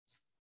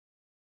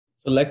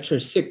So lecture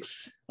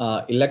 6,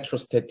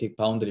 electrostatic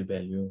boundary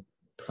value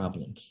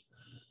problems.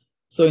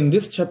 So in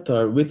this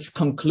chapter, which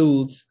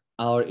concludes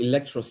our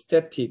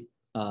electrostatic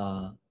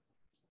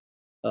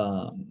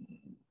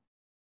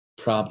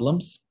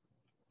problems,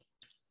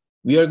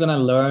 we are going to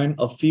learn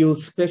a few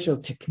special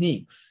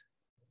techniques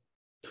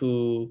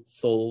to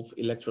solve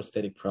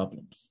electrostatic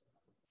problems.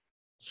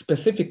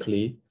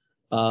 Specifically,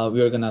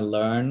 we are going to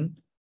learn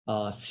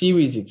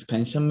series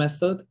expansion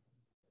method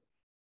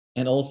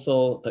and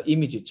also the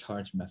image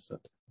charge method.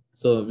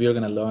 So we are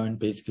going to learn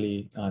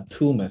basically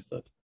two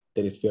methods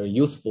that is very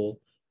useful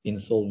in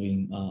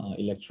solving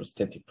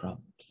electrostatic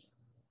problems.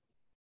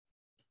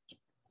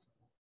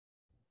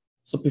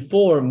 So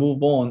before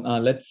move on,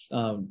 let's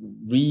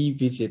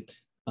revisit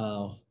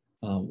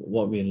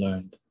what we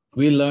learned.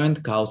 We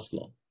learned Gauss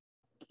law,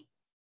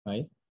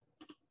 right?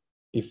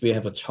 If we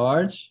have a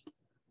charge,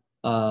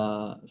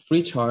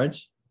 free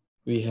charge,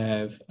 we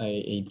have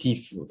a D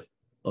field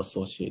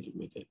associated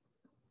with it.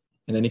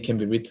 And then it can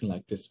be written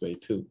like this way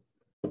too.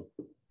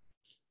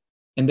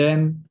 And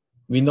then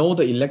we know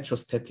the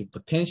electrostatic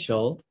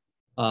potential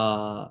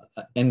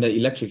and the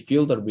electric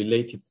field are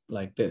related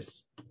like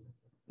this.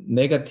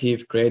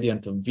 Negative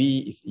gradient of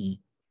V is E.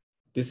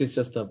 This is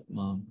just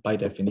by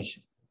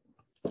definition.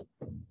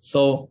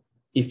 So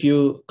if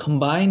you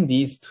combine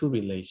these two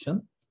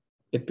relations,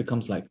 it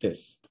becomes like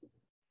this.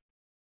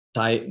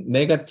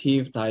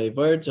 Negative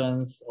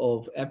divergence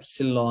of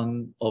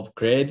epsilon of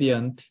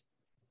gradient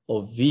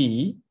of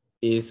V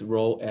is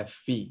rho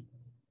FV,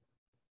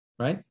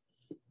 right?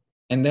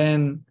 And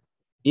then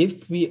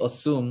if we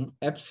assume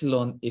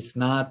epsilon is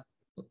not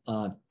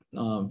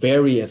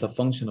vary as a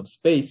function of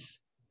space,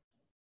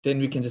 then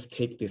we can just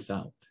take this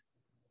out,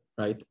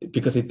 right?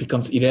 Because it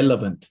becomes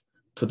irrelevant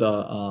to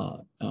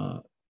the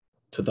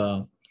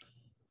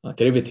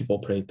derivative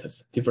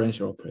operators,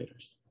 differential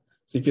operators.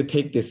 So if you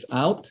take this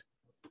out,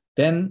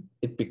 then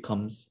it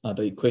becomes,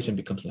 the equation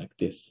becomes like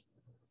this,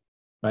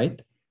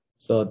 right?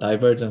 So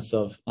divergence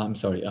of,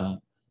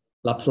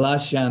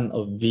 Laplacian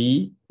of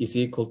V is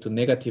equal to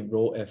negative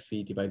rho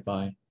FV divided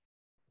by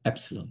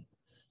epsilon.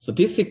 So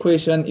this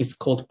equation is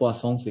called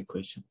Poisson's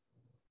equation.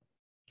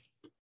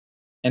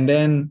 And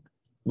then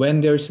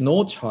when there's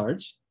no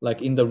charge,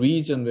 like in the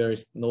region where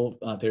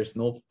there's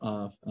no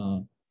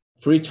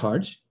free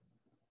charge,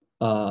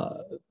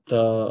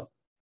 the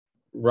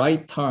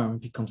right term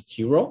becomes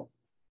 0.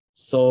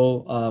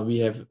 So we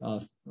have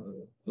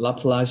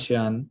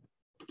Laplacian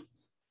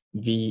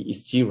V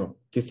is 0.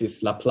 This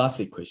is Laplace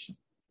equation.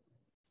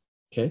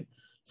 Okay,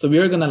 so we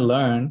are going to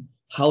learn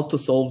how to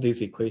solve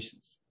these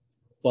equations,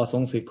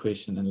 Poisson's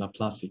equation and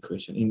Laplace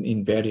equation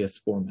in various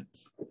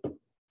formats.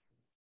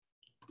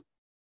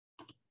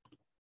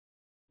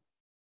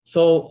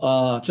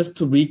 So just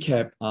to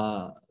recap,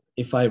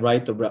 if I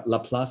write the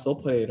Laplace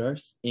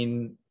operators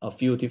in a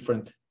few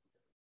different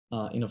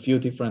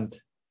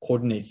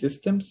coordinate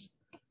systems,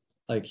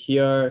 like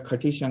here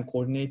Cartesian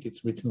coordinate,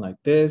 it's written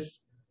like this.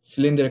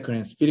 Cylindrical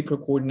and spherical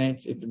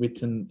coordinates, it's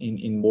written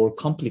in more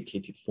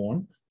complicated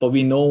form, but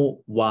we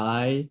know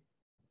why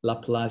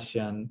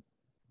Laplacian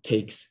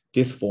takes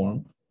this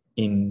form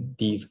in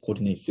these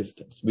coordinate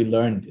systems. We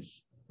learned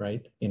this,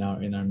 right, in our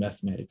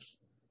mathematics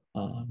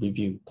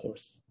review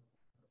course.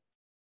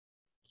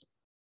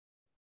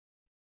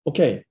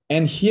 Okay,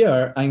 and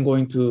here I'm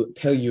going to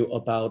tell you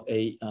about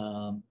a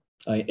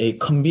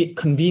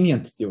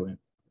convenient theorem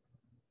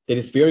that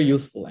is very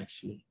useful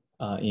actually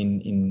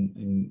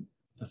in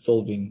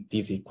solving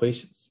these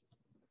equations.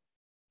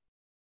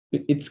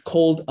 It's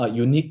called a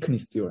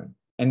uniqueness theorem.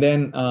 And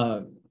then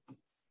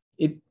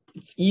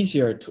it's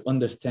easier to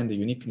understand the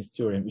uniqueness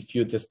theorem if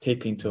you just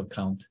take into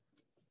account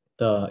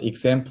the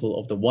example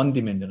of the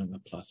one-dimensional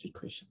Laplace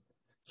equation.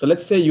 So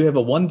let's say you have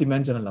a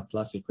one-dimensional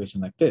Laplace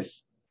equation like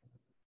this,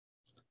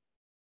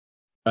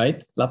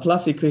 right?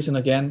 Laplace equation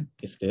again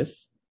is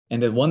this,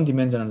 and then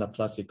one-dimensional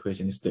Laplace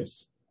equation is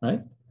this,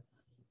 right?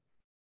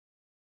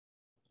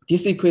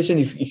 This equation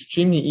is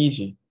extremely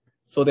easy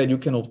so that you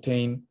can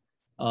obtain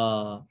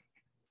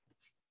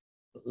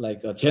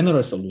like a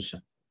general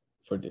solution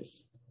for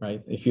this,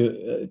 right? If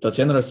you, the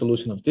general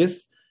solution of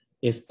this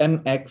is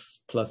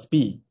mx plus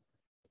b.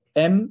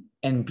 M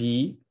and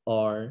b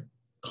are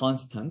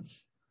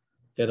constants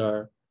that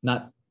are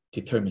not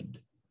determined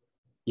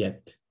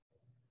yet,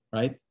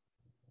 right?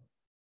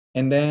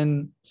 And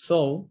then,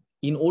 so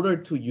in order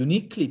to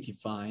uniquely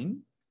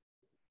define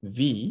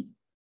V,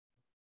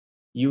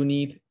 you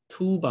need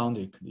two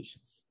boundary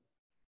conditions,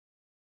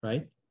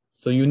 right?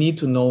 So you need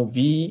to know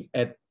V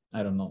at,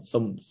 I don't know,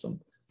 some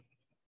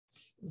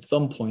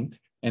point,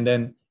 and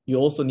then you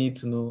also need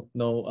to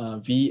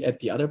know V at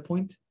the other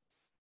point,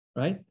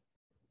 right?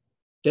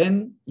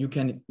 Then you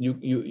can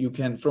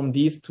from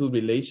these two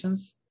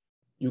relations,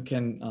 you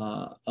can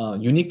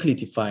uniquely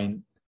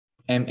define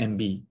M and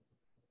B,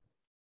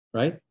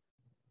 right?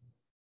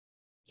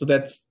 So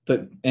that's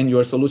and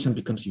your solution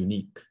becomes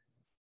unique,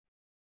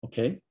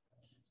 okay?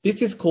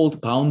 This is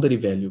called boundary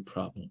value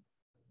problem.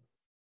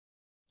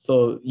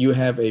 So you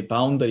have a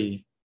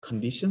boundary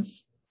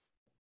conditions,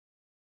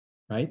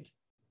 right?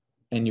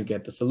 and you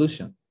get the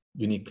solution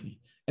uniquely.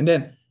 And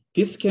then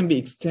this can be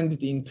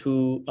extended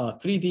into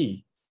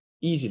 3D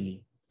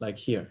easily, like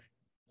here.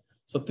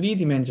 So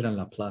three-dimensional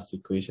Laplace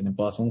equation and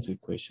Poisson's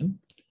equation.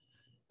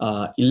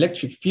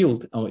 Electric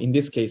field, in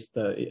this case,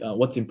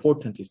 what's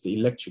important is the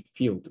electric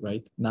field,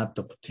 right? Not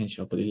the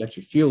potential, but the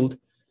electric field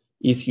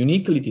is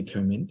uniquely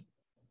determined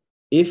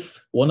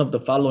if one of the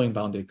following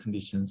boundary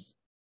conditions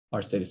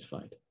are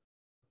satisfied.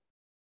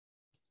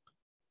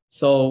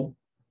 So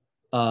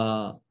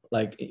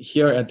like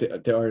here,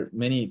 there are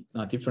many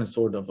different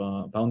sort of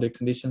boundary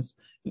conditions.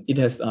 It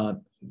has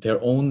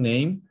their own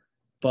name,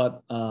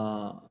 but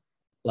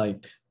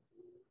like,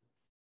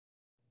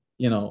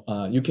 you know,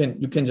 you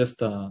can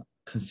just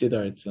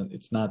consider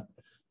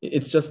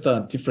it's just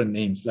different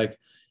names. Like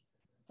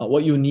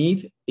what you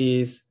need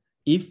is,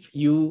 if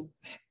you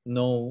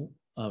know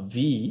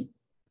V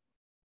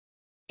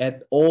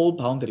at all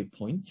boundary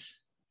points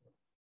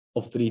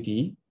of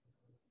 3D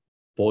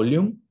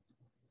volume,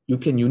 you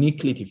can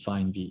uniquely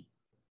define V.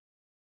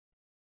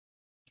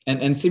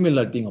 And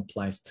similar thing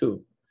applies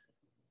too.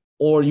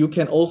 Or you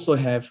can also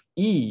have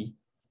E,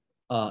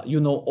 you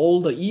know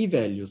all the E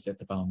values at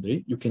the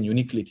boundary, you can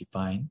uniquely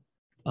define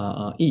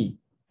E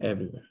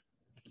everywhere.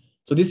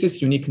 So this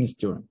is uniqueness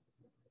theorem.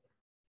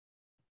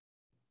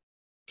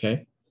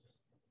 Okay.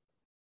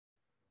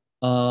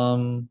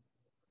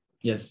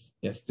 Yes,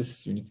 this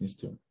is uniqueness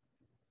theorem.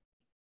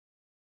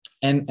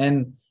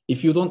 And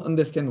if you don't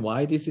understand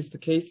why this is the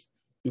case,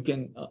 you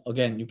can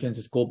again, you can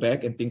just go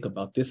back and think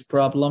about this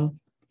problem.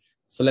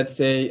 So let's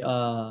say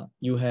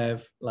you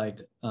have like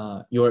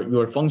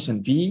your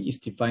function V is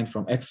defined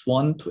from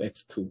x1 to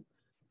x2.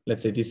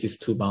 Let's say this is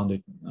two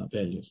boundary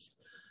values,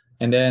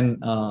 and then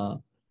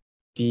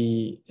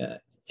the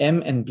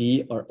M and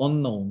B are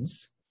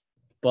unknowns.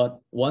 But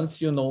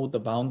once you know the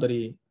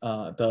boundary,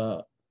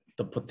 the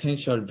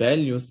potential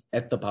values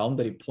at the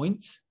boundary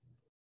points,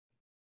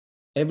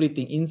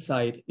 everything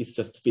inside is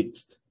just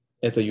fixed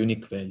as a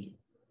unique value.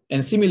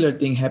 And similar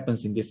thing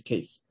happens in this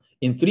case.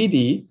 In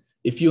 3D,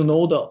 if you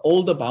know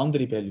all the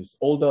boundary values,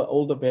 all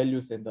the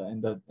values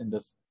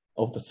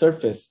of the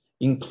surface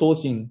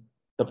enclosing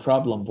the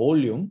problem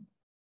volume,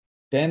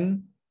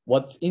 then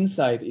what's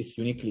inside is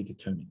uniquely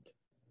determined.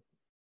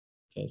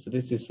 Okay, so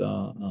this is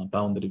a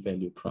boundary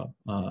value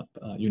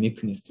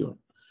uniqueness theorem.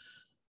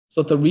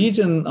 So the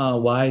reason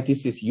why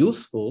this is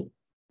useful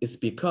is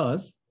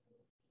because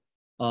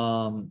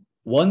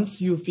once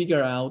you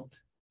figure out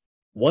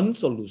one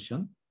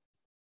solution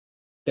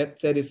that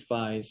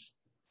satisfies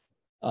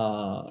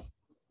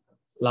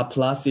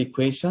Laplace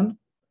equation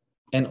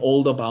and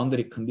all the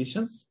boundary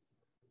conditions,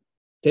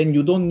 then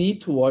you don't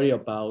need to worry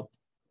about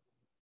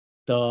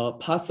the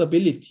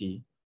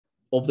possibility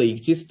of the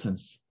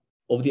existence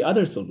of the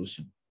other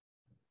solution,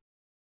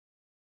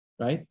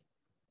 right?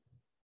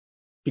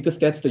 Because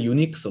that's the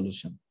unique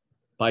solution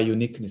by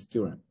uniqueness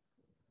theorem.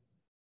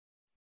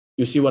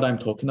 You see what I'm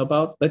talking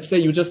about? Let's say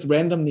you just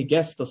randomly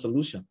guess the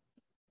solution,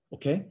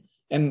 okay?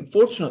 And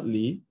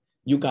fortunately,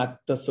 you got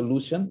the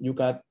solution, you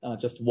got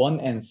just one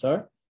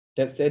answer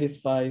that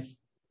satisfies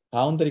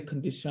boundary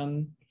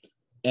condition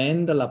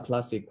and the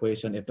Laplace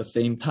equation at the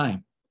same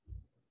time.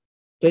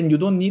 Then you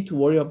don't need to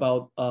worry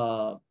about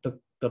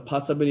the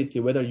possibility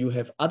whether you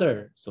have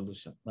other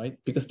solution, right?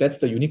 Because that's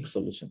the unique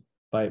solution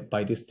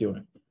by this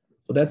theorem.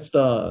 So that's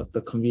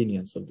the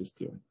convenience of this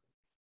theorem.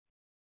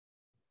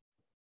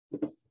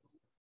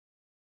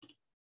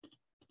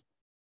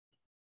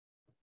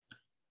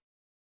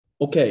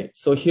 Okay,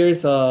 so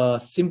here's a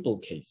simple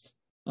case.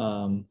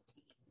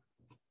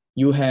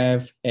 You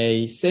have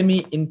a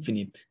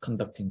semi-infinite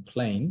conducting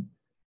plane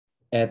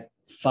at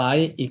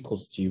phi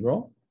equals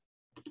 0.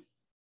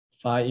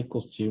 Phi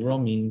equals 0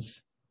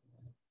 means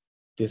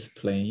this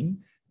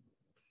plane.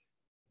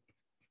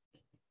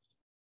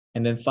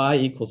 And then phi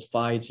equals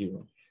phi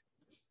 0,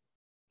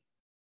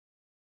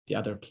 the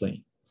other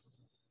plane.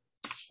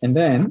 And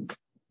then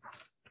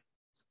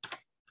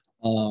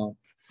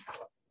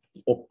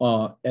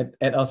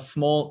at a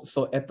small,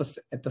 so at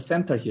the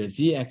center here,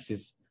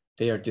 z-axis,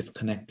 they are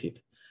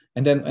disconnected.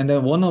 And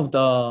then one of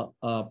the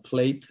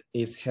plate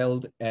is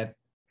held at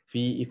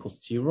v equals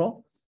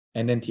 0,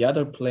 and then the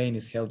other plane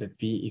is held at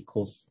v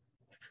equals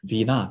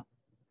v naught.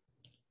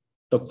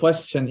 The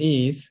question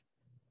is,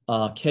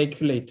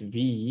 calculate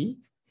v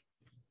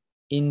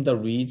in the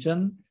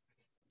region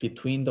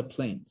between the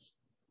planes.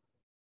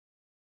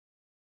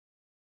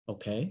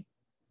 Okay.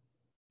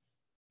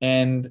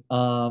 And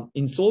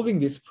in solving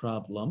this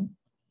problem,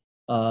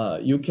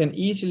 you can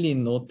easily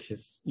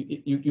notice,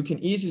 you can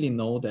easily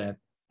know that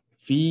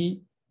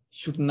v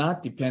should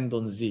not depend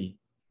on z,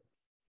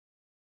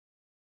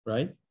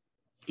 right?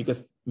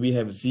 Because we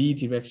have z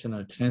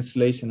directional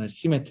translational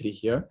symmetry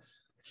here,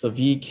 so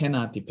v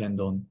cannot depend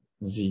on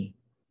z.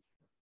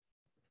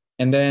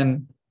 And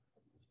then,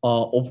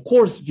 of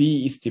course,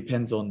 v is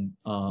depends on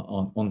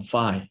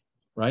phi,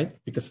 right?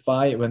 Because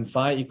phi, when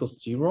phi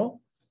equals 0,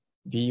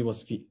 v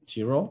was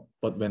 0,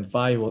 but when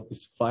phi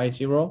is phi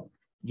 0,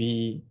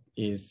 v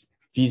is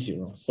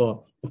v0.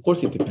 So of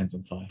course it depends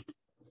on phi.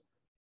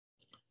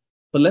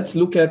 But let's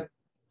look at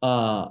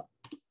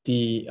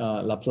the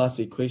Laplace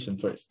equation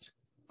first.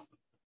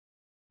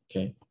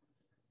 Okay.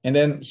 And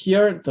then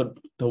here,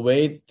 the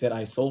way that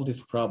I solve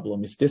this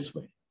problem is this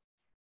way.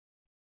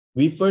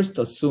 We first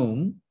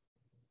assume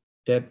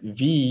that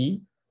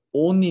V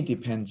only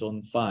depends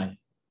on phi.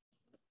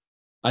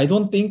 I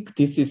don't think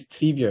this is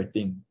trivial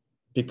thing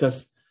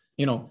because,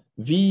 you know,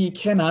 V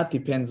cannot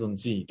depend on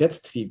Z.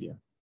 That's trivial.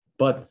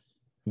 But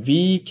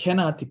V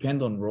cannot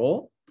depend on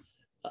rho.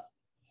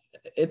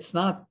 It's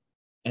not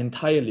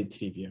entirely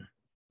trivial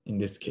in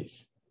this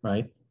case,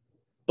 right?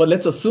 But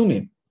let's assume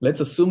it. Let's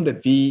assume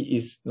that V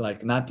is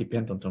like not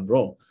dependent on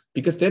rho,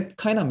 because that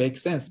kind of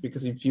makes sense,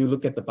 because if you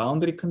look at the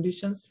boundary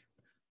condition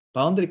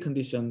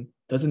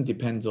doesn't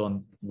depend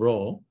on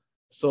rho.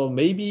 So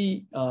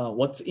maybe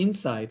what's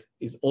inside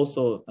is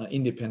also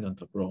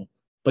independent of rho,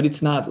 but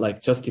it's not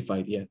like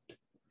justified yet.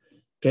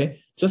 Okay,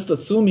 just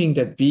assuming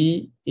that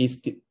V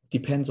is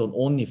depends on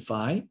only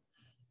phi,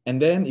 and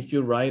then if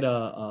you write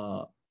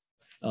a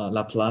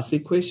Laplace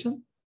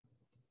equation,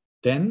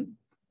 then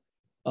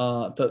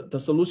the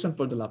solution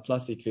for the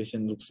Laplace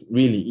equation looks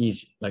really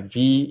easy. Like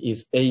V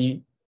is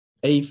a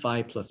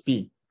phi plus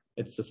B.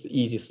 It's just an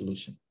easy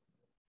solution.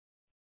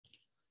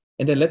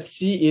 And then let's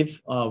see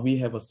if we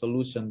have a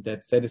solution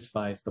that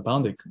satisfies the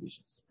boundary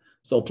conditions.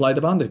 So apply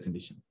the boundary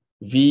condition.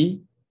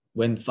 V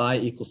when phi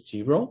equals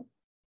 0,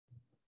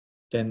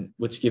 then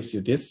which gives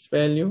you this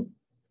value,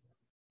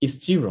 is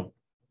 0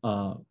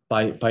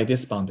 by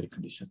this boundary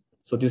condition.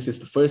 So this is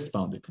the first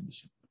boundary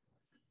condition.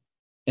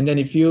 And then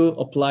if you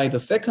apply the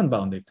second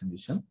boundary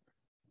condition,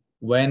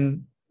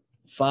 when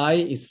phi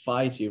is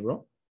phi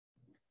 0,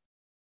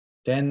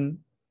 then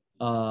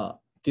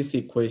this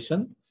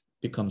equation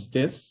becomes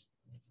this,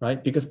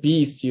 right? Because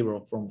B is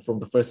 0 from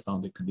the first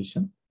boundary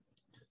condition.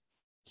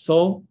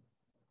 So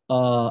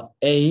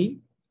A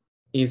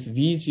is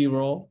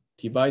V0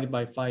 divided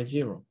by phi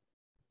 0,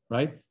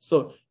 right?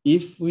 So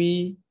if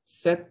we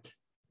set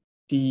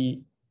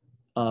the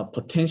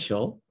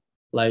potential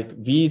like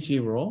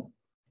V0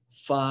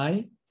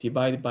 phi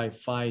divided by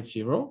phi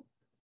 0,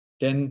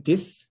 then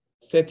this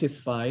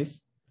satisfies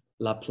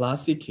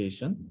Laplace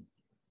equation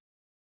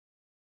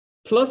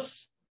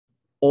plus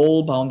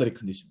all boundary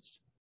conditions,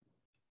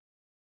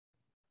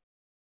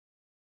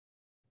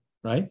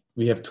 right?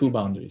 We have two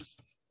boundaries,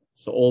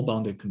 so all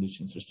boundary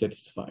conditions are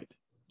satisfied.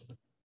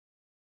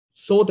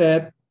 So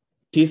that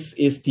this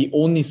is the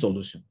only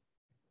solution.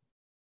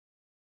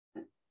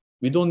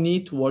 We don't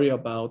need to worry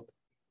about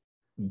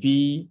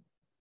V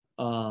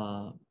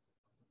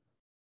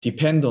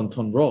dependent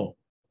on rho,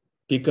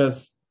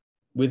 because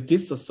with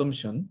this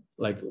assumption,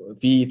 like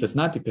V does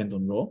not depend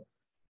on rho,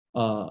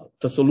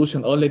 the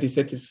solution already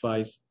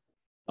satisfies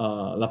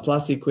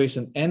Laplace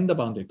equation and the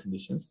boundary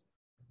conditions.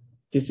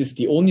 This is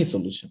the only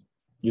solution.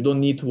 You don't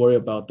need to worry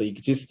about the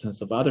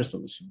existence of other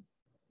solution,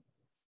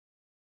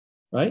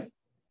 right?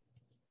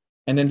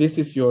 And then this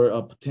is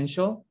your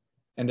potential,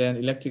 and then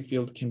electric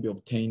field can be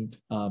obtained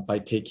by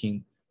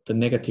taking the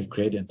negative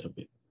gradient of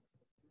it.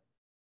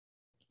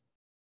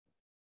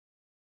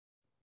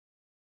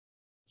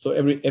 So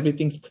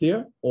everything's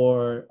clear,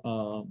 or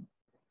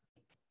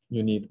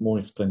you need more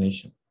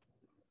explanation?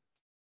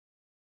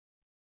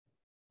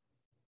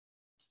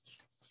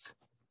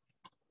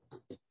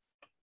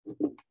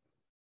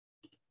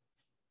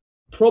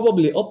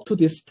 Probably up to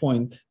this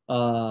point,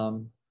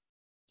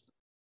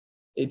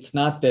 it's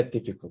not that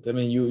difficult. I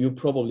mean, you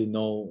probably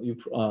know,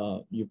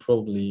 you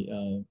probably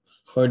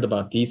heard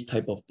about these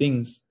type of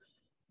things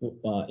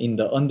in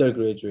the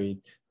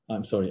undergraduate,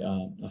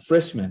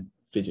 freshman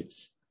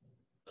physics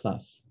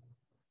class.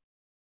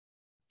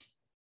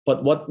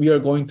 But what we are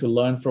going to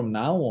learn from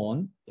now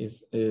on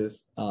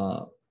is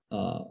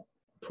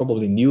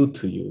probably new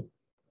to you.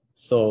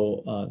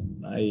 So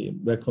I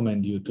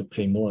recommend you to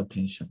pay more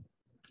attention.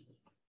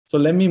 So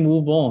let me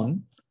move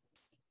on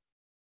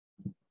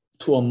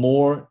to a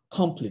more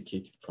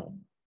complicated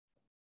problem.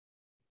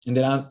 And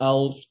then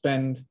I'll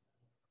spend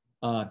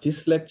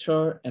this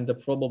lecture and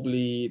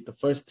probably the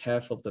first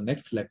half of the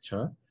next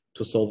lecture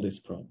to solve this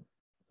problem.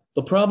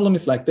 The problem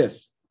is like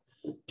this.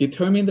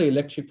 Determine the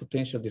electric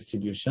potential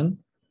distribution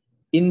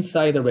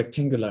inside a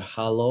rectangular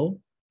hollow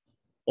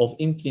of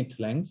infinite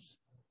length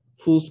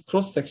whose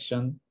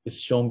cross-section is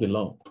shown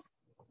below.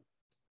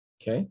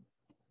 Okay,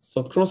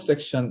 so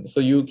cross-section, so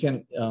you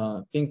can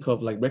think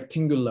of like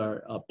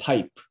rectangular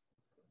pipe.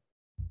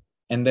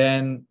 And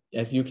then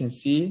as you can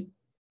see,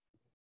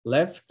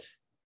 left,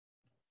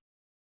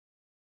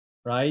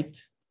 right,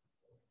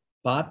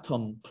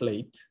 bottom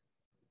plate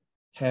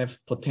have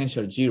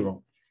potential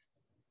 0.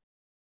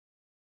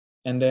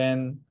 And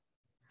then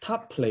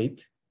top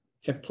plate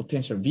have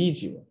potential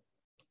V0.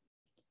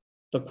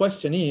 The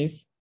question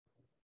is,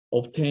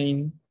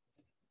 obtain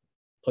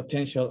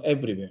potential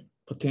everywhere,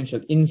 potential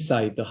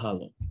inside the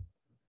hollow.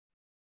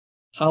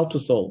 How to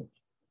solve?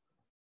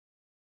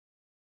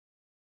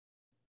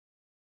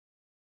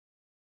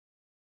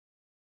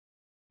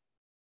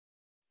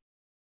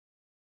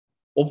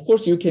 Of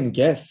course, you can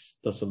guess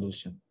the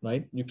solution,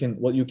 right?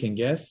 What you can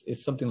guess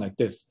is something like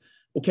this.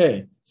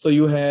 Okay, so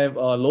you have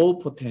a low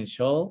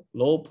potential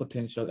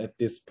at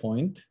this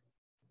point.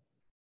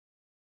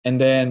 And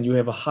then you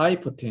have a high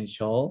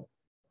potential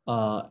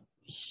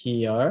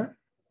here.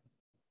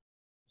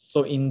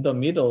 So in the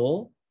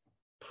middle,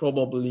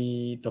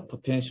 probably the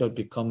potential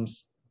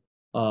becomes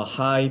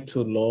high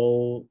to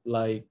low,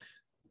 like,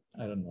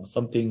 I don't know,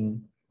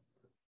 something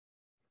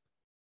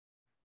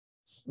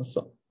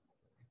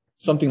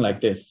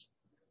like this,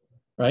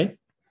 right?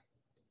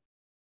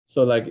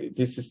 So like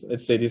this is,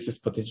 let's say this is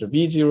potential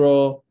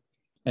V0,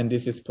 and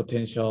this is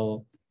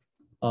potential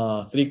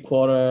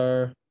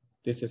 3/4,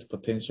 this is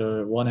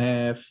potential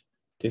 1/2,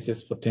 this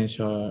is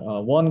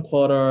potential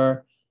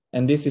 1/4,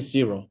 and this is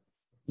 0.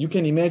 You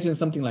can imagine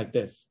something like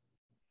this,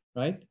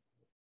 right?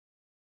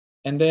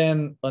 And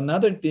then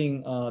another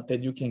thing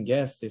that you can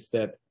guess is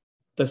that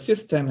the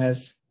system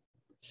has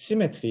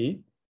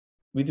symmetry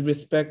with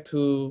respect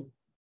to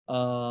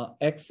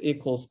x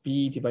equals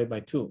b divided by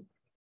 2.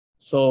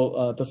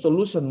 So the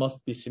solution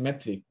must be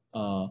symmetric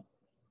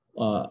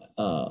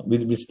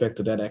with respect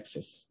to that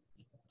axis.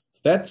 So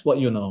that's what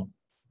you know.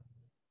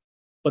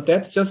 But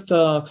that's just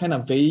a kind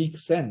of vague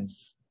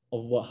sense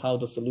of how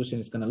the solution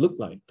is going to look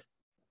like.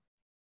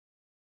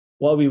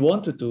 What we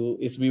want to do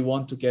is we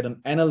want to get an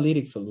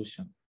analytic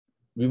solution.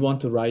 We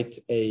want to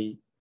write a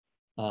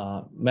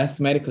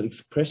mathematical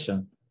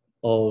expression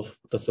of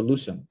the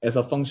solution as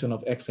a function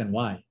of x and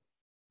y.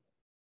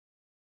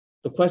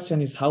 The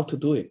question is how to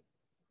do it.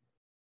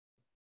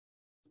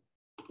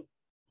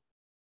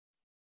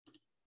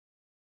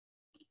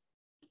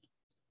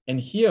 And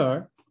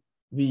here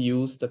we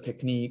use the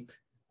technique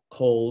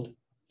called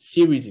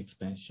series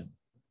expansion.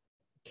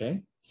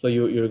 Okay, so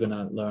you're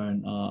gonna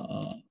learn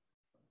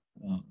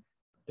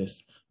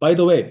this. By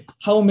the way,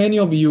 how many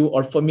of you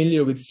are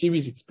familiar with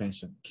series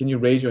expansion? Can you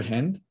raise your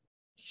hand?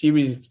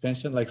 Series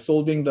expansion, like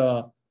solving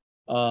the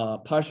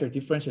partial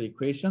differential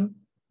equation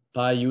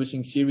by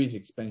using series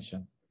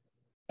expansion.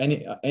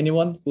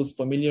 Anyone who's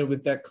familiar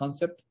with that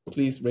concept,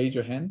 please raise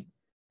your hand.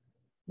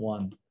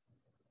 1,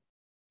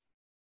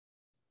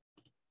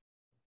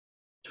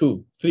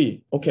 2,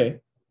 3. Okay,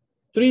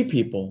 3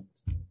 people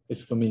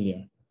is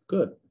familiar.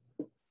 Good.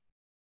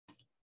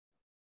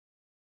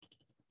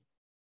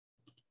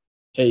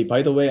 Hey,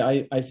 by the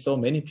way, I saw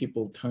many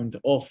people turned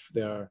off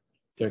their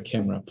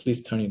camera.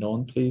 Please turn it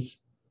on, please.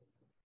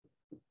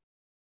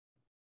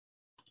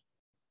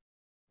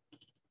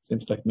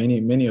 Seems like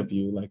many of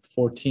you, like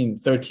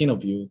 13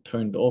 of you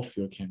turned off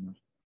your camera.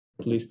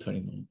 Please turn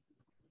it on.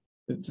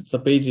 It's a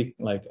basic,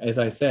 like, as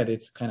I said,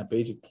 it's kind of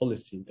basic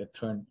policy that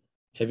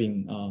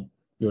having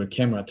your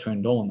camera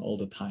turned on all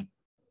the time.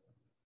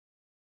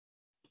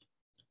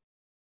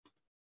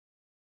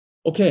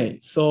 Okay,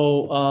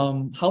 so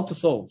how to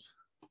solve?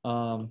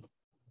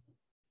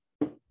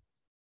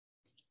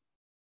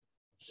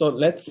 So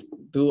let's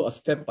do a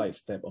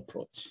step-by-step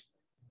approach.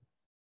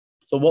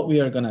 So what we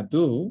are gonna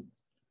do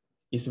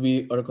is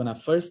we are gonna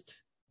first,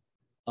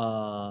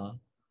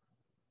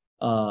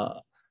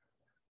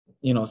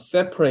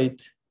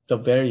 separate the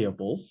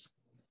variables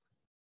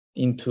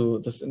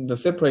into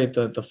separate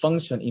the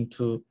function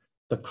into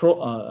the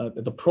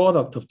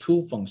product of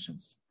 2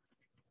 functions,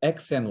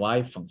 x and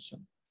y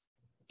function.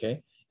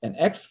 Okay, and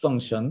x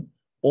function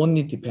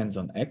only depends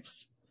on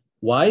x,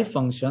 y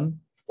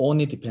function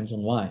only depends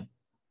on y.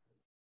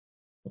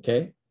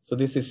 Okay, so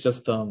this is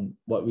just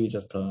what we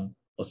just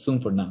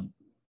assume for now.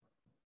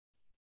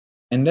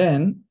 And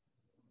then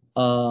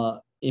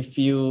if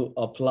you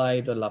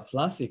apply the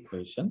Laplace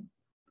equation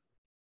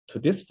to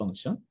this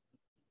function,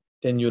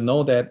 then you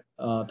know that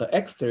the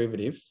x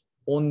derivatives,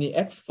 only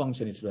x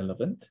function is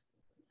relevant.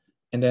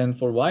 And then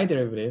for y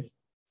derivative,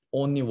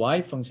 only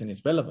y function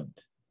is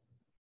relevant,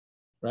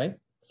 right?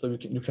 So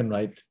you can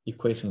write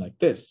equation like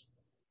this.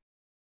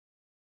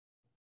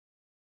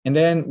 And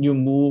then you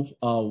move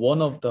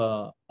one of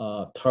the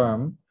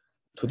term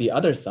to the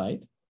other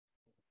side,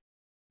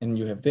 and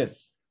you have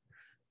this,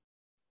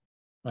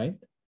 right?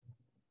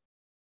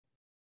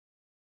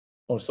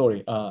 Or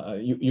sorry,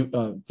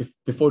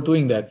 before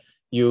doing that,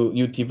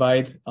 you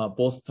divide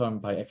both term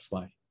by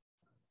xy.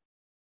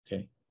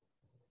 Okay,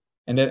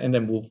 and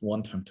then move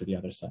one term to the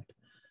other side.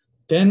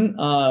 Then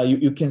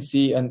you can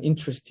see an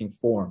interesting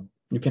form.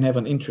 You can have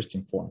an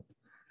interesting form.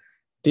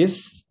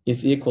 This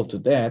is equal to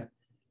that,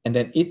 and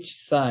then each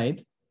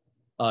side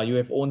you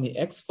have only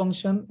x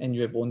function and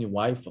you have only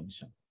y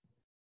function,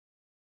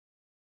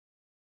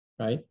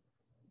 right?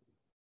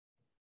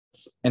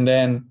 And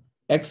then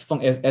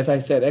as I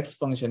said, x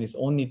function is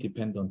only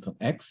dependent on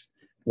x,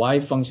 y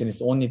function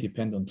is only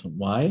dependent on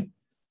y,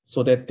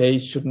 so that they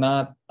should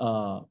not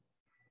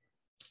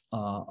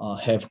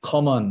have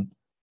common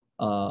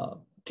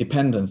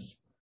dependence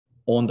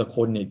on the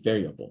coordinate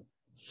variable.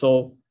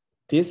 So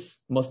this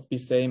must be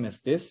same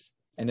as this,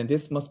 and then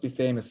this must be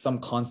same as some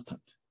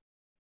constant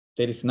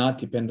that is not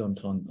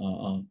dependent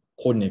on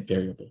coordinate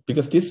variable,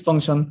 because this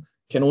function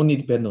can only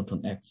depend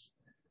on x.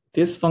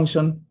 This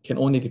function can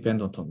only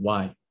depend on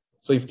y.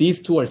 So if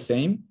these two are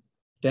same,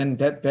 then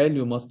that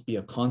value must be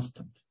a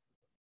constant,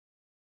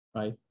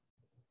 right?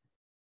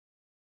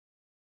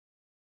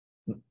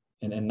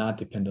 and not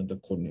depend on the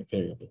coordinate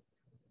variable.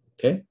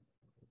 Okay.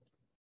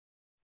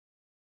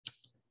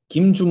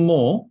 Kim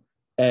Junmo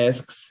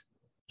asks,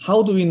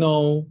 how do we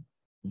know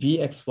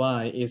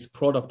Vxy is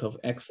product of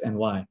x and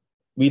y?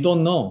 We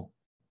don't know.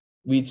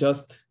 We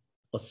just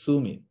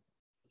assume it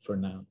for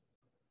now.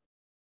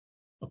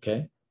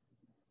 Okay.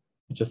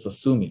 We just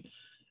assume it.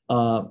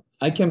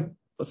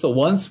 So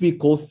once we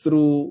go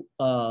through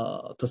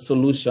the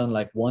solution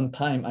like one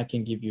time, I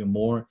can give you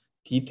more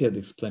detailed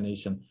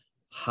explanation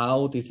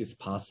how this is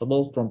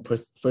possible from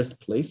first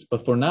place.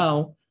 But for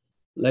now,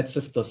 let's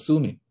just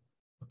assume it.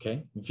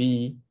 Okay.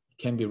 V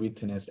can be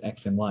written as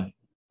x and y.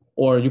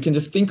 Or you can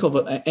just think of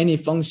any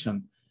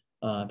function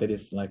that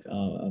is like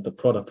the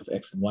product of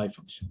x and y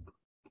function.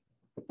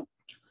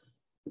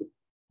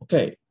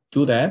 Okay,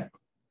 do that.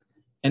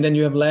 And then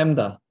you have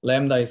lambda.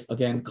 Lambda is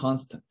again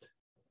constant.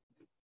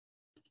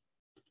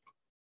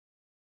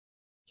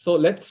 So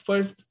let's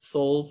first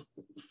solve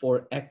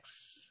for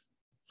x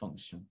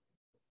function.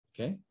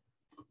 Okay.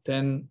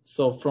 Then,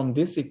 so from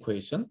this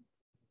equation,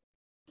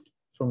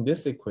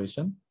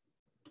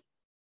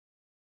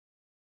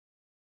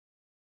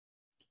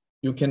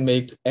 you can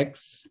make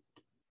x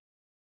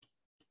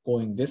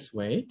going this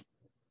way,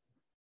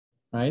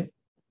 right?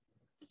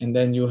 And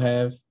then you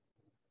have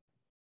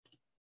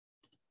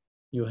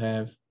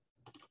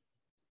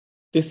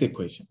this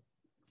equation,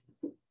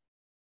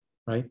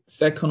 right?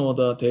 Second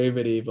order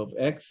derivative of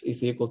x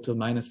is equal to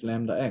minus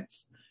lambda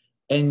x.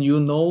 And you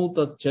know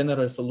the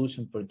general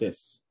solution for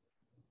this,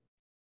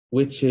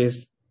 which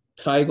is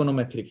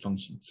trigonometric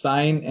function,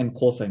 sine and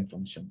cosine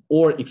function,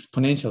 or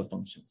exponential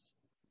functions.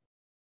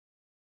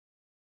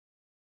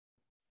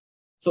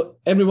 So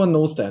everyone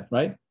knows that,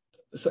 right?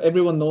 So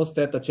everyone knows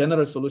that the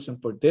general solution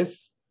for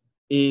this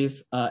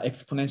is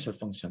exponential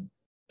function.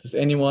 Does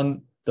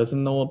anyone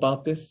doesn't know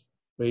about this?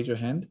 Raise your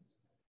hand.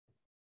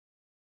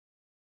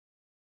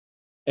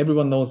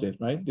 Everyone knows it,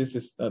 right? This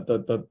is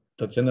the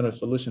general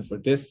solution for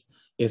this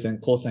is in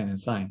cosine and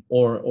sine,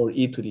 or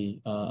e to the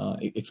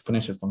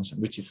exponential function,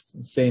 which is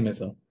the same as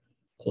a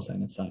cosine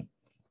and sine.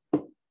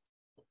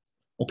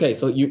 Okay,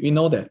 so you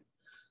know that.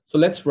 So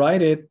let's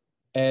write it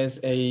as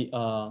a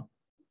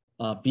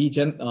P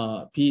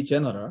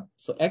general.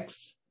 So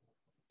x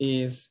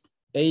is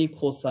a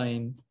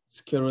cosine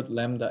square root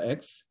lambda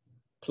x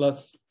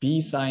plus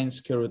b sine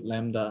square root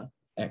lambda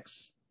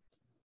x.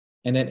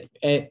 And then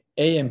a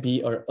and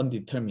b are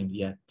undetermined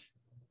yet,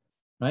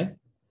 right?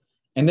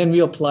 And then we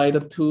apply the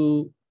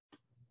two.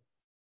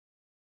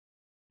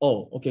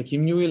 Oh, okay.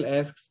 Kim Yuil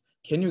asks,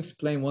 can you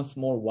explain once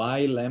more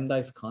why lambda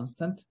is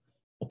constant?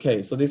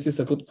 Okay, so this is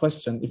a good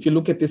question. If you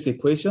look at this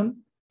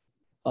equation,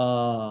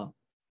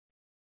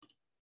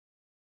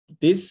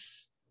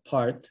 this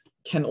part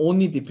can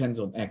only depend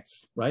on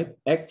x, right?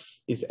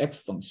 X is x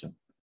function.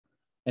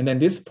 And then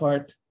this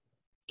part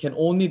can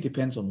only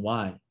depend on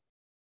y.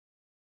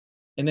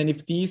 And then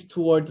if these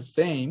two are the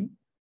same,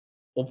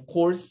 of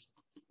course,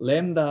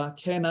 lambda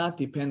cannot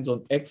depend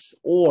on x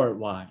or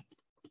y,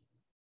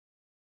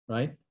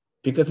 right?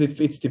 Because if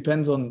it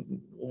depends on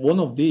one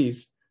of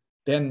these,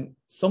 then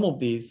some of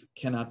these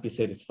cannot be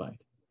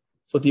satisfied.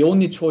 So the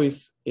only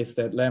choice is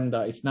that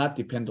lambda is not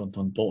dependent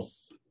on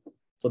both.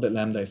 So that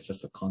lambda is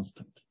just a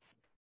constant.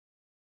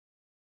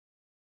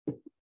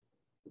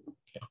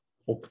 Okay,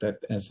 hope that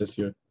answers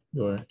your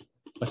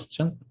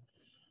question.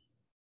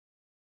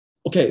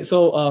 Okay,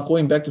 so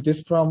going back to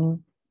this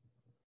problem,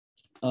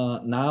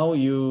 now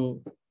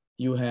you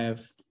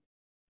have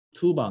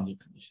two boundary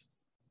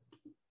conditions.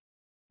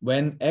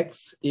 When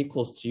x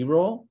equals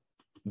 0,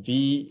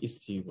 v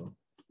is 0,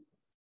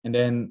 and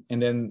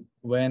then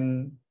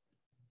when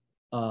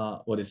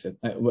what is it?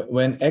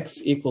 When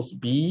x equals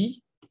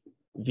b,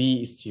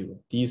 v is 0.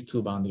 These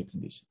two boundary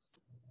conditions.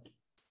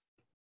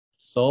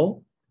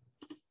 So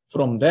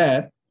from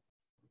that,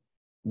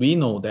 we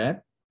know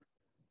that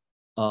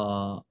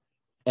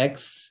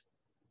x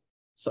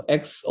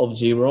of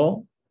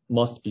 0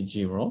 must be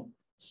 0.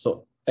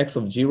 So x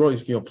of 0,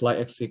 if you apply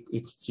x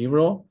equals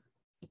 0,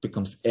 it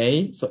becomes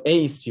a. So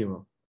a is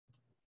 0.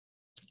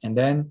 And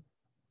then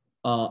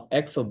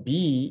x of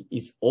b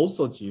is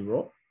also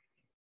 0,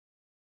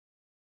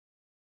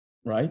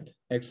 right?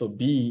 X of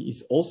b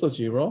is also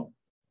 0,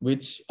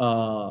 which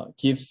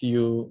gives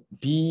you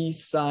b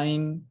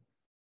sine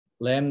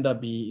lambda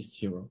b is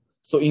 0.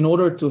 So in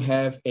order to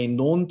have a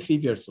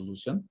non-trivial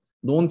solution,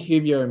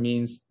 non-trivial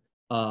means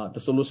the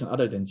solution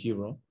other than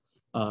 0.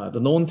 The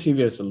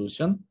non-trivial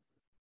solution,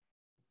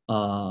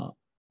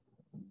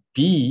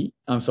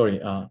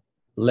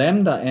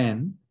 lambda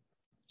n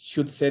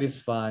should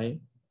satisfy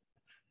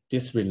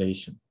this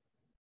relation,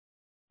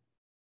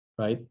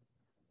 right?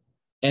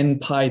 N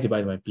pi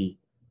divided by b.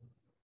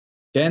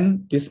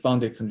 Then this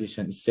boundary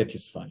condition is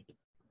satisfied,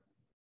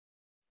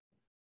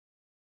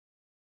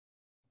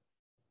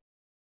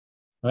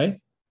 right?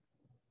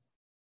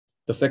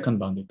 The second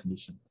boundary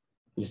condition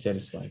is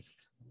satisfied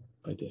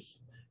by this.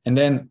 And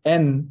then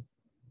n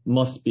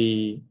must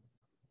be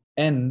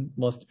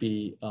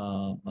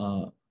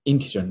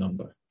integer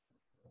number.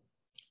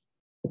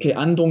 Okay,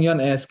 An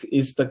Dongyan asks,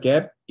 is the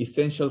gap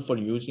essential for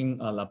using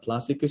a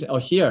Laplace equation? Oh,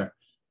 here.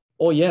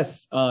 Oh,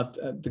 yes,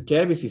 the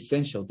gap is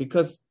essential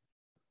because,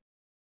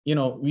 you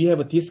know, we have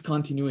a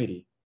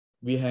discontinuity.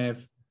 We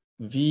have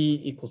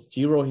V equals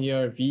 0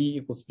 here, V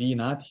equals V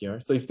naught here.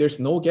 So if there's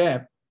no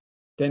gap,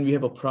 then we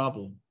have a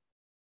problem,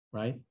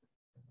 right?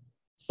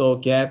 So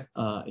gap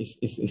is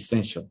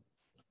essential.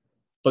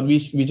 But we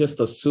just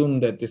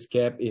assume that this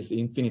gap is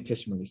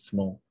infinitesimally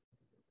small.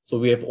 So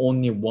we have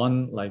only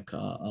one like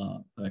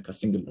a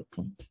singular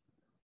point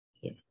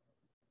here.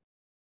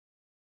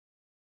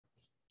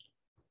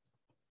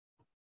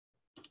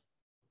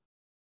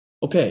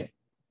 Okay,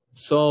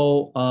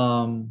 so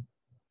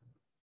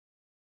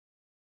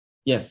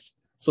yes,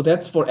 so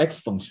that's for x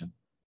function.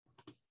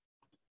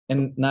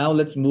 And now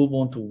let's move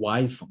on to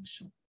y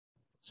function.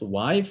 So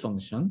y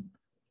function,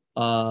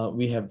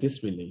 we have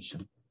this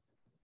relation,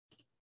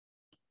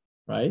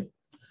 right?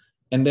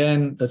 And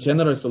then the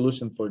general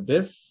solution for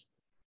this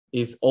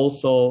is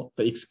also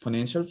the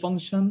exponential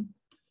function,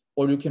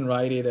 or you can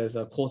write it as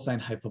a cosine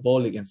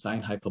hyperbolic and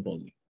sine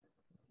hyperbolic,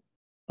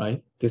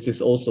 right? This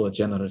is also a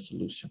general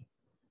solution.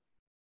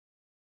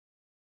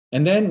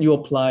 And then you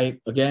apply,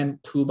 again,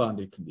 two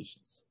boundary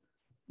conditions.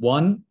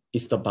 One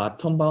is the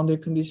bottom boundary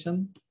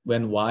condition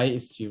when y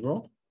is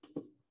 0.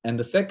 And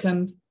the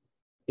second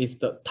is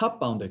the top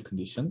boundary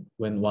condition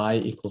when y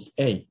equals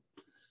a.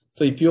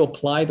 So if you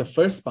apply the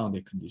first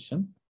boundary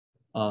condition,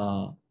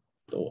 the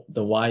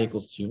y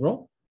equals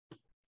 0,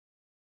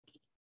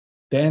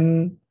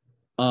 then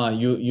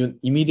you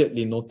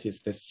immediately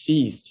notice that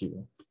c is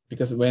 0.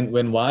 Because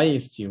when y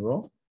is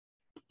 0,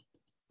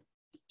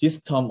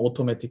 this term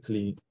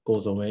automatically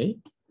goes away,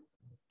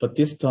 but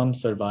this term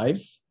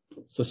survives.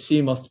 So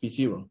c must be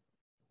 0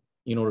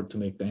 in order to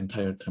make the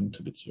entire term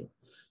to be 0.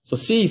 So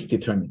c is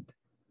determined,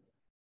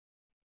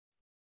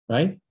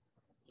 right?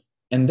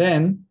 And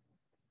then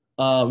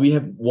we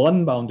have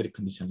one boundary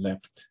condition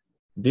left,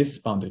 this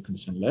boundary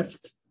condition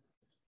left.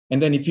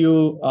 And then if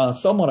you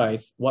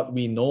summarize what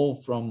we know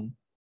from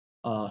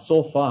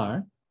so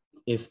far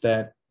is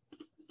that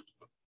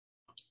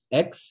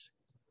x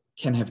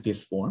can have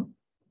this form,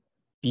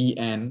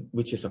 Bn,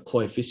 which is a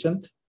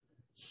coefficient,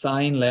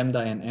 sine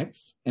lambda n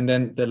x, and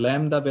then the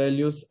lambda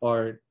values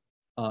are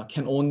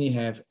can only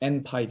have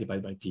n pi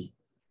divided by b.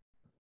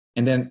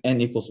 And then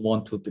n equals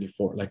 1, 2, 3,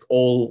 4, like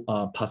all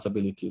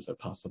possibilities are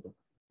possible.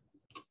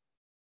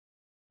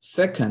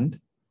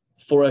 Second,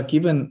 for a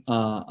given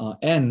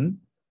n,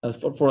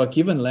 for a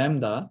given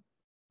lambda,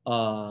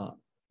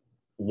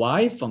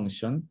 y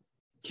function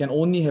can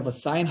only have a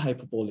sine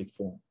hyperbolic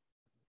form,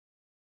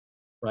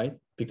 right?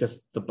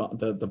 Because the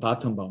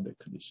bottom boundary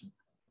condition.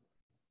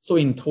 So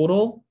in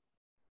total,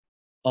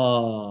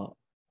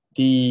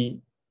 the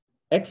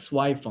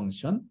xy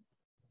function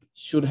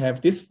should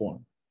have this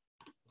form,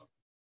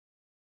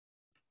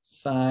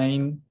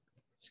 sine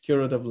square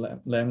root of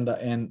lambda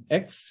n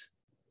x,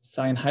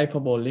 sine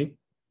hyperbolic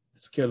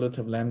square root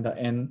of lambda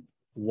n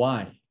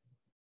y.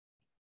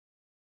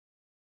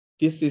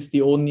 This is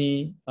the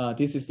only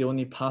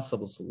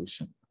possible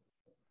solution,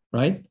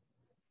 right?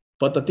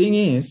 But the thing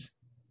is,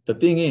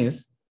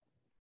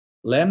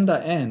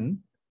 lambda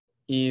n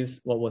is,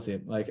 what was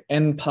it, like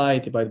n pi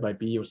divided by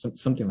b or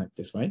something like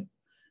this, right?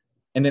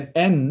 And then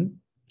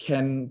n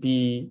can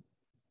be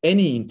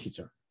any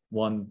integer,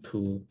 1,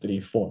 2, 3,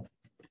 4.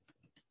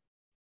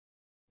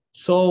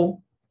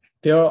 So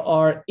there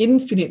are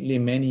infinitely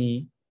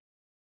many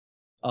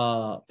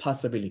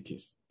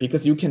possibilities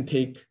because you can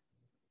take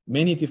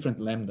many different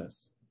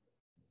lambdas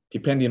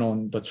depending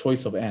on the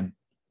choice of n,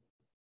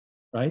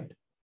 right?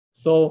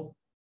 So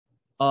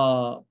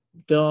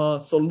the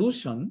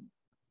solution,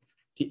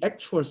 the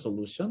actual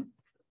solution,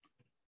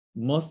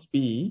 must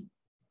be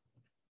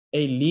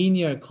a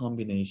linear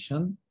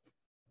combination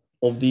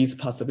of these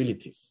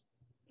possibilities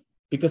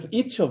because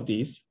each of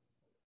these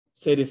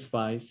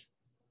satisfies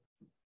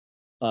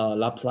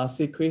Laplace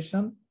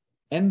equation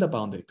and the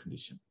boundary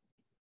condition,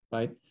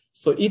 right?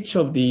 So each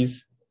of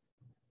these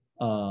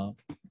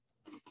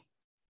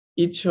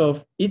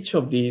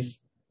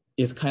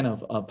is kind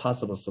of a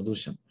possible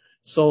solution.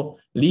 So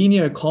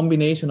linear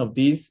combination of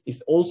these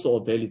is also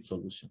a valid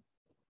solution,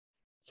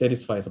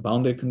 satisfies the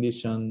boundary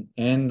condition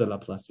and the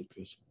Laplace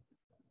equation,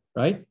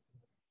 right?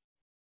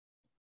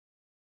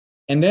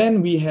 And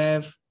then we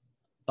have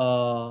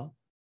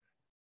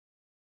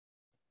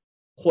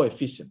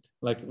coefficient.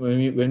 Like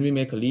when we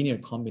make a linear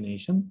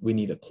combination, we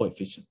need a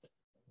coefficient,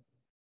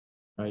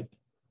 right?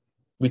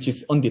 Which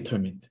is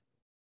undetermined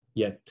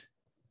yet.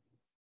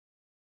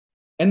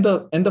 And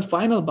the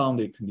final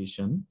boundary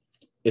condition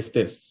is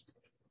this.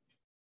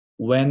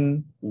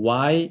 When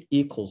y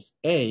equals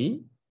a,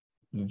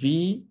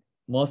 v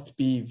must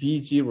be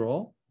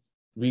v0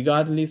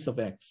 regardless of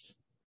x.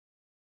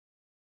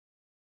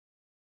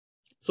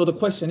 So the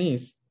question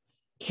is,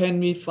 can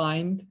we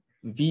find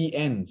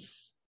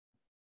vn's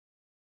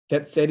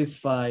that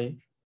satisfy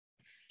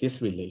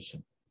this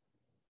relation?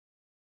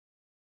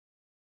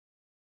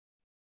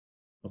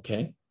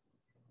 Okay,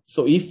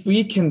 so if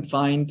we can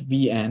find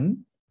Vn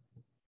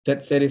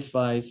that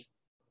satisfies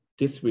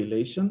this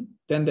relation,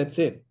 then that's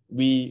it.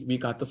 We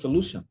got the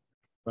solution,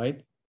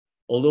 right?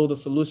 Although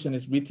the solution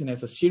is written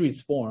as a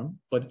series form,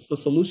 but it's the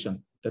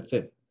solution. That's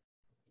it,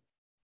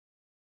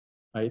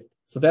 right?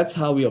 So that's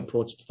how we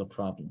approached the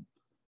problem.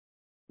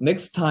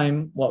 Next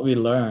time, what we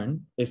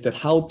learn is that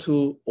how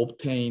to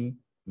obtain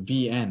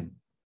Vn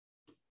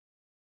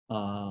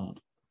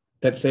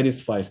that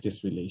satisfies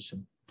this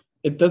relation.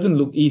 It doesn't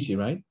look easy,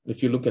 right?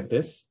 If you look at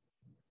this,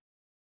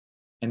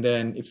 and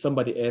then if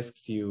somebody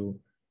asks you,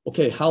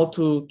 okay, how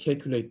to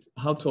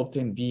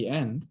obtain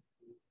Vn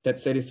that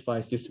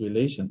satisfies this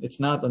relation, it's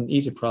not an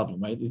easy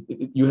problem, right?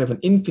 You have an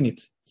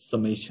infinite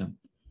summation,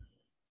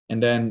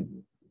 and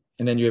then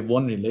you have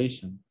one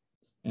relation,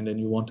 and then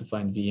you want to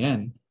find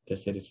Vn that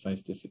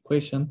satisfies this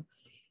equation,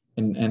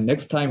 and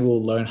next time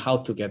we'll learn how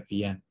to get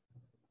Vn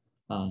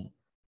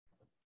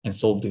and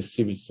solve this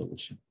series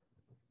solution.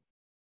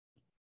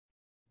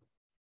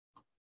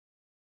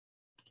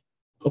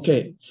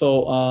 Okay,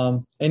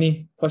 so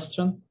any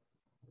question?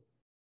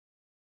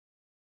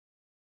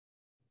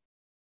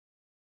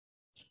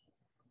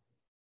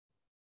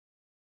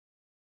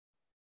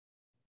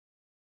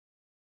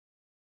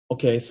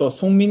 Okay, so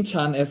Songmin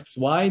Chan asks,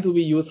 why do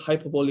we use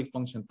hyperbolic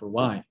function for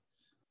y?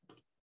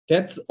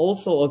 That's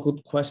also a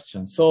good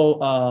question.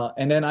 So,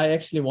 and then I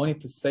actually wanted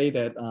to say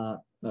that,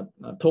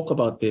 talk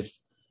about this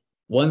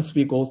once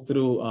we go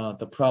through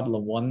the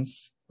problem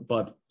once,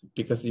 but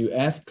because you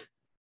ask,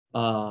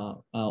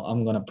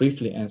 I'm gonna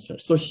briefly answer.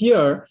 So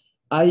here,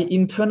 I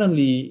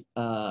internally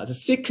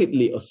just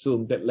secretly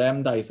assume that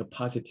lambda is a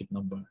positive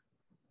number,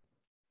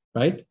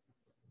 right?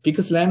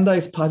 Because lambda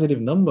is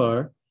positive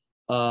number,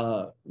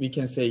 we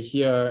can say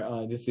here,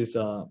 this is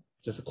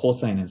just a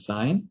cosine and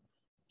sine.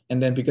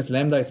 And then because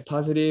lambda is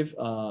positive,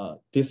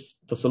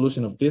 the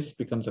solution of this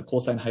becomes a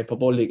cosine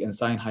hyperbolic and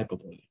sine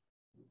hyperbolic,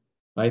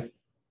 right?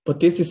 But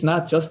this is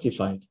not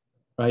justified,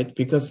 right?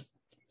 Because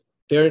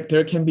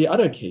there can be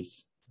other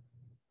case,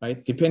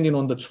 right? Depending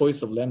on the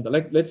choice of lambda.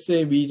 Like, let's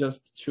say we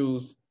just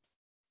choose,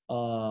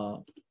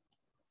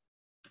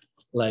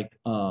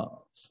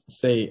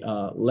 say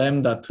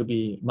lambda to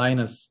be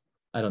minus,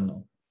 I don't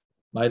know,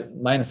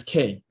 minus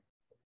k.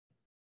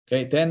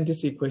 Okay, then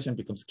this equation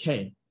becomes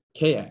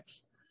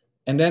kx.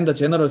 And then the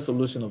general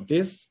solution of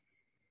this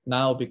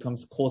now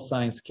becomes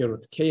cosine square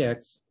root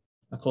kx,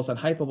 cosine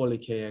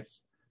hyperbolic kx,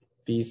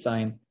 b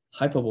sine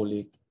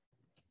hyperbolic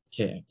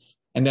kx.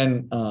 And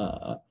then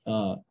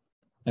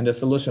and the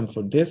solution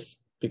for this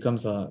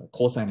becomes a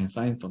cosine and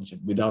sine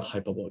function without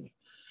hyperbolic.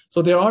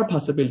 So there are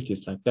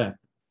possibilities like that.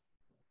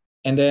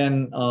 And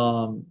then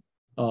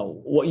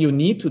what you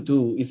need to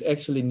do is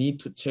actually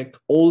need to check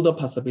all the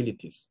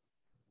possibilities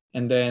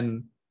and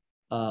then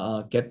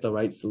get the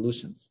right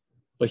solutions.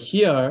 But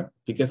here,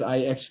 because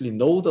I actually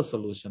know the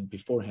solution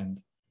beforehand,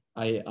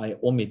 I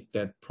omit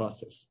that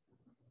process.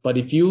 But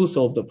if you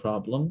solve the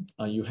problem,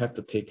 you have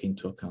to take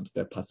into account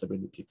that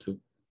possibility too.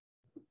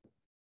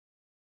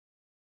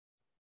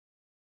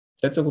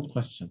 That's a good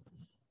question.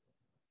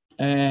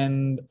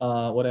 And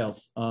what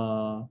else?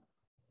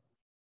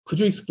 Could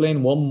you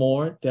explain one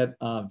more that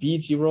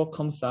V0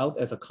 comes out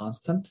as a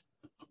constant?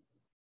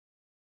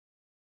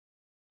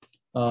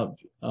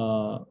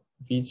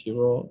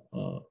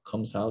 V0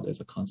 comes out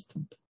as a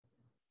constant.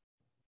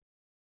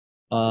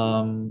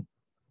 Well,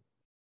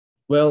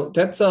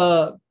 that's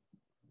that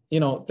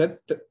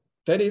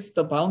is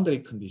the boundary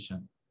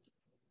condition,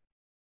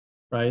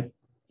 right?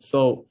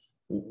 So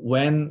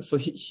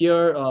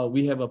here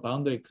we have a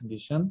boundary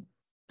condition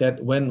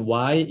that when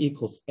y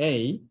equals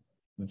a,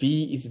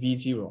 v is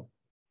V0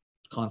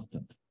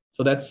 constant.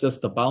 So that's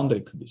just the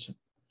boundary condition.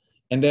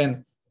 And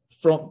then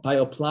by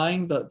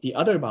applying the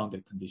other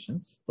boundary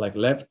conditions like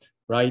left,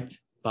 right,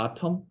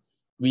 bottom,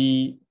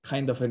 we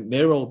kind of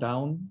narrow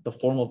down the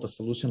form of the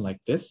solution like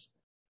this.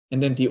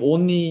 And then the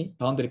only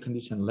boundary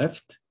condition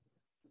left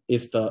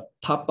is the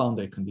top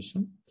boundary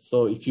condition.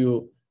 So if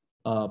you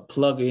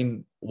plug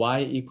in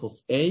y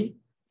equals a,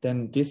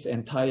 then this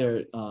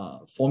entire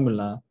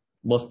formula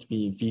must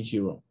be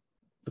V0,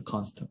 the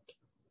constant,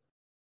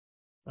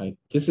 right?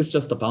 This is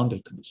just the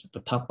boundary condition,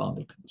 the top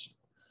boundary condition.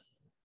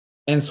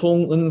 And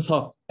Song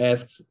Eun-seok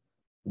asks,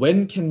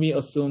 when can we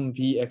assume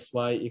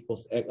Vxy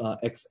equals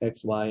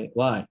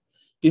xxyy?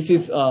 This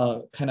is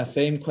kind of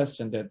same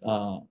question that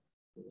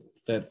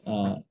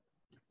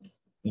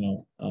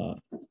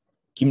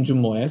Kim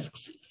Junmo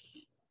asks.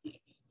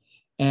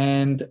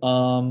 And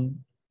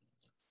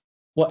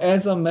well,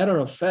 as a matter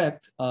of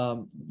fact,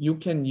 you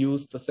can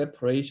use the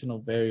separation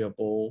of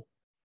variable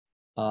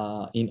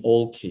in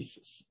all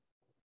cases.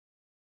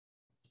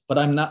 But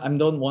I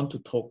don't want to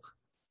talk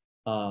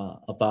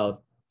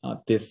about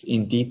this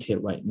in detail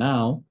right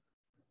now.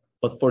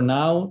 But for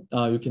now,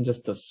 you can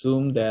just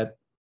assume that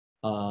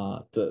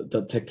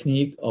the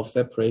technique of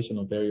separation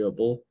of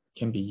variable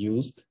can be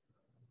used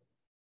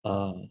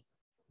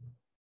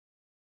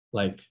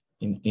like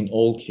in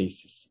all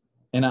cases.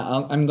 And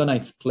I'm gonna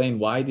explain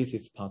why this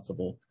is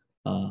possible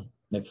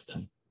next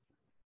time.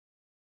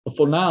 But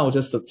for now,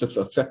 just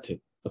accept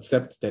it.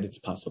 Accept that it's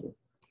possible.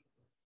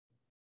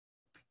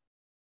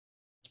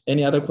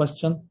 Any other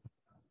question?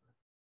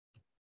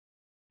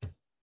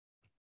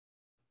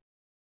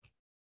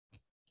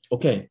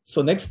 Okay,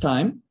 so next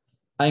time,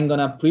 I'm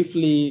gonna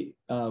briefly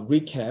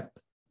recap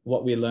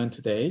what we learned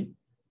today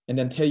and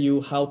then tell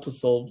you how to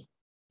solve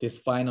this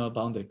final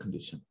boundary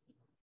condition.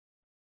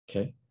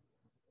 Okay,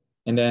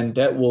 and then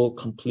that will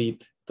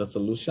complete the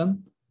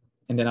solution.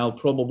 And then I'll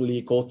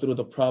probably go through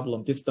the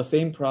problem. This is the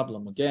same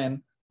problem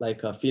again,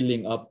 like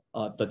filling up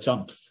the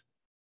jumps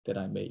that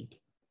I made.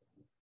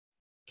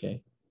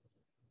 Okay,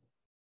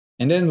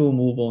 and then we'll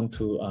move on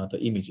to the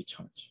image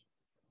charge.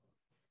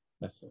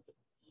 That's it.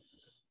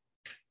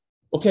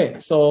 Okay,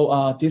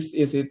 so this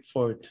is it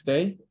for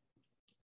today.